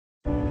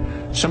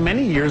So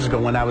many years ago,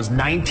 when I was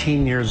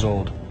 19 years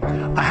old,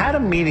 I had a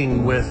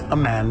meeting with a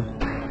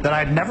man that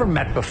I'd never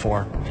met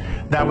before,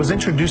 that was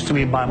introduced to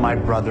me by my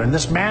brother. And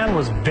this man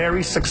was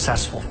very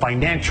successful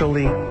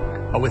financially,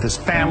 with his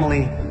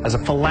family, as a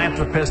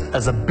philanthropist,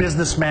 as a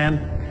businessman.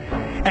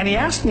 And he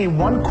asked me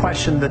one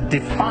question that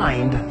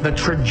defined the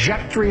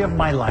trajectory of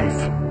my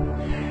life.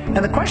 And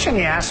the question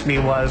he asked me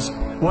was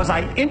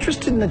I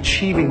interested in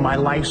achieving my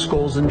life's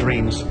goals and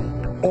dreams?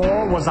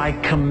 Or was I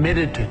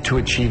committed to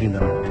achieving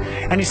them?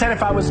 And he said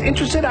if I was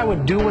interested, I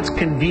would do what's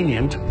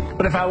convenient,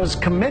 but if I was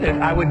committed,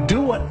 I would do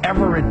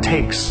whatever it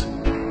takes.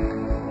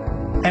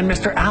 And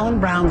Mr. Alan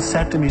Brown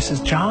said to me, he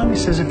says, John, he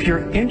says, if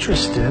you're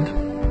interested,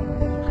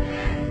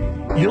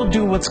 you'll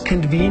do what's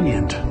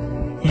convenient.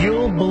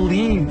 You'll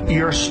believe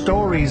your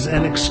stories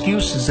and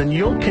excuses, and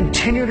you'll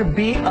continue to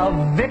be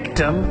a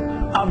victim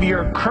of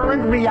your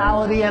current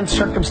reality and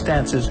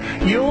circumstances.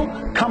 You'll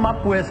come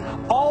up with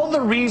all the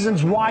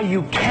reasons why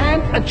you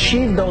can't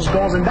achieve those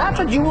goals, and that's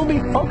what you will be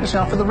focusing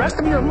on for the rest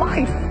of your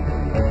life.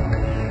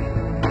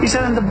 He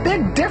said, and the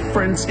big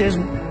difference is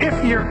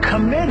if you're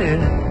committed,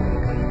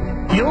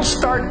 you'll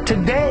start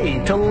today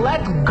to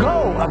let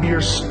go of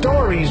your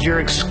stories,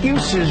 your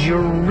excuses,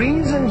 your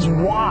reasons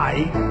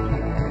why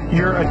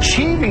you're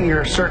achieving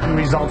your certain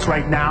results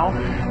right now,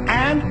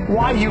 and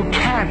why you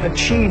can't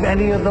achieve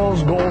any of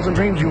those goals and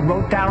dreams you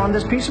wrote down on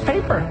this piece of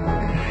paper.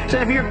 So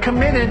if you're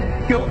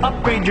committed, you'll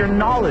upgrade your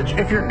knowledge.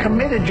 If you're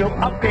committed, you'll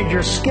upgrade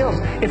your skills.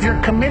 If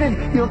you're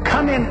committed, you'll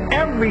come in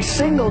every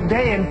single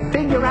day and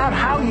figure out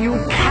how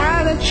you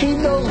can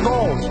achieve those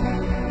goals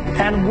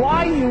and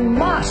why you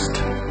must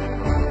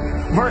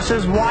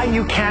versus why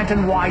you can't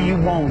and why you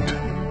won't.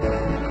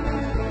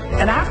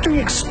 And after he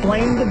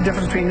explained the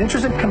difference between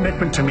interest and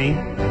commitment to me,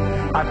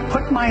 I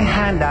put my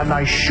hand out and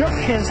I shook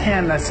his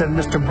hand and I said,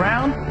 Mr.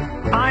 Brown,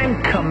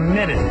 I'm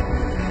committed.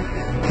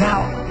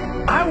 Now,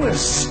 I was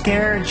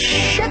scared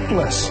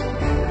shitless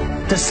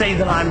to say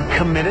that I'm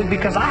committed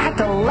because I had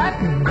to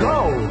let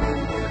go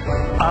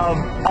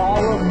of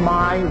all of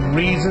my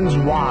reasons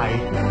why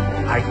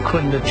I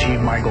couldn't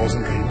achieve my goals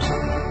and dreams.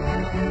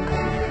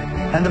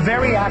 And the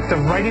very act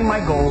of writing my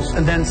goals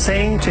and then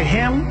saying to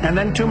him and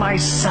then to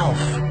myself,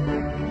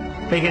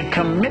 make a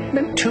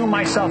commitment to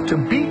myself to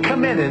be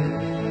committed,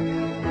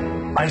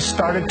 I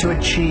started to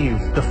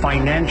achieve the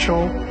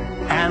financial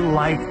and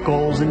life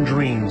goals and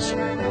dreams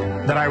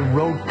that I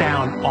wrote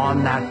down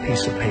on that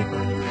piece of paper.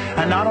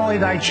 And not only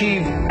did I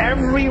achieve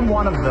every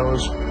one of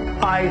those,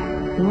 I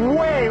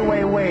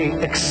way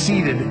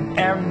exceeded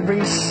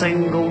every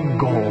single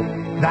goal.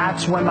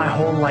 That's when my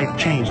whole life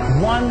changed.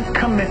 One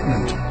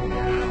commitment,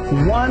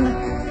 one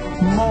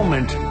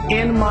moment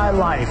in my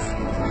life,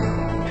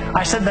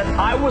 I said that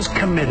I was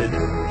committed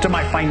to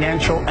my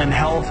financial and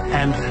health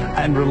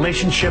and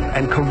relationship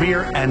and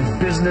career and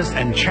business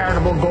and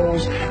charitable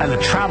goals and the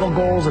travel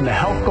goals and the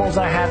health goals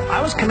I had.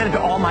 I was committed to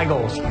all my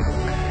goals.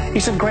 He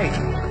said, great.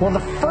 Well,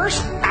 the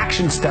first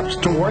action steps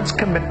towards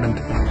commitment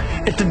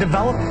is to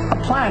develop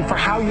a plan for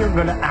how you're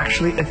going to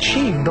actually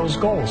achieve those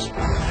goals.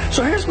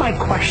 So here's my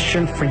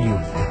question for you.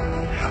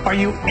 Are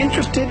you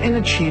interested in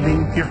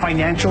achieving your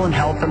financial and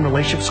health and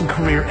relationships and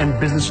career and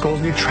business goals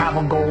and your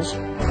travel goals,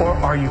 or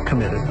are you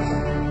committed?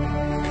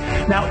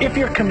 Now, if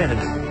you're committed,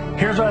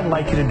 here's what I'd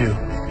like you to do.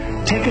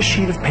 Take a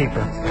sheet of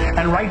paper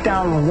and write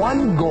down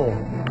one goal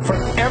for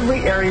every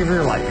area of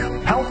your life: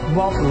 health,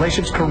 wealth,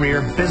 relationships,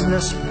 career,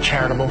 business,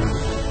 charitable.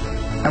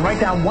 And write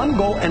down one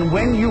goal and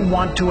when you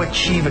want to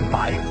achieve it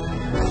by.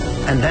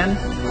 And then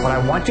what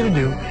I want you to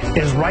do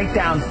is write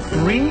down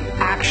 3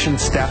 action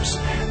steps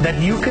that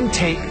you can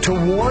take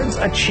towards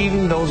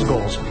achieving those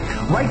goals.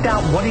 Write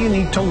down, what do you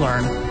need to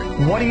learn?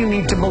 What do you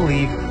need to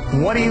believe?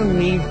 What do you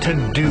need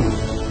to do?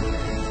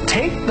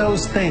 Take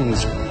those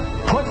things,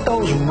 put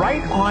those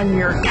right on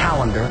your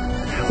calendar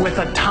with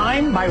a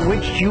time by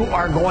which you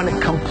are going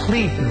to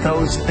complete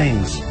those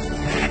things.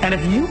 And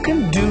if you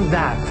can do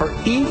that for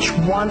each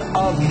one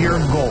of your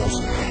goals,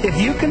 if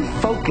you can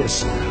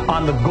focus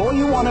on the goal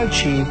you want to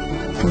achieve,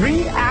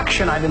 3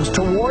 action items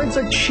towards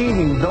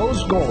achieving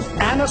those goals,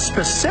 and a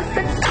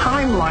specific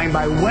timeline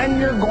by when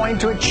you're going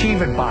to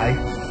achieve it by,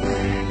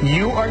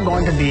 you are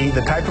going to be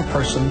the type of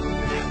person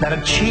that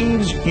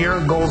achieves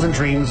your goals and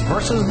dreams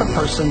versus the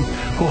person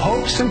who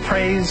hopes and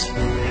prays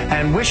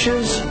and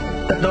wishes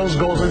that those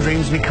goals and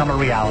dreams become a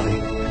reality.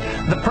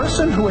 The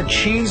person who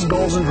achieves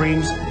goals and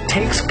dreams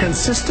takes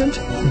consistent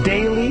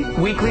daily,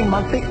 weekly,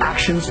 monthly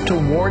actions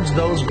towards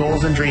those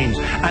goals and dreams.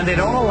 And they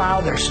don't allow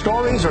their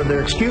stories or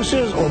their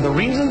excuses or the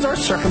reasons or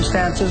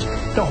circumstances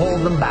to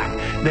hold them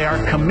back. They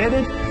are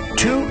committed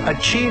to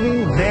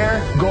achieving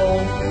their goal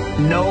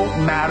no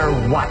matter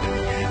what.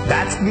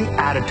 That's the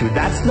attitude.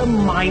 That's the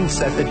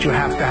mindset that you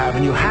have to have.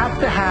 And you have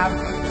to have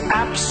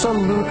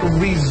absolute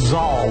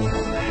resolve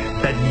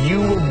that you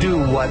will do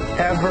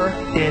whatever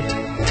it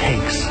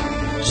takes.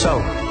 So,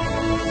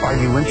 are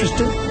you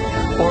interested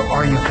or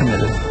are you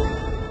committed?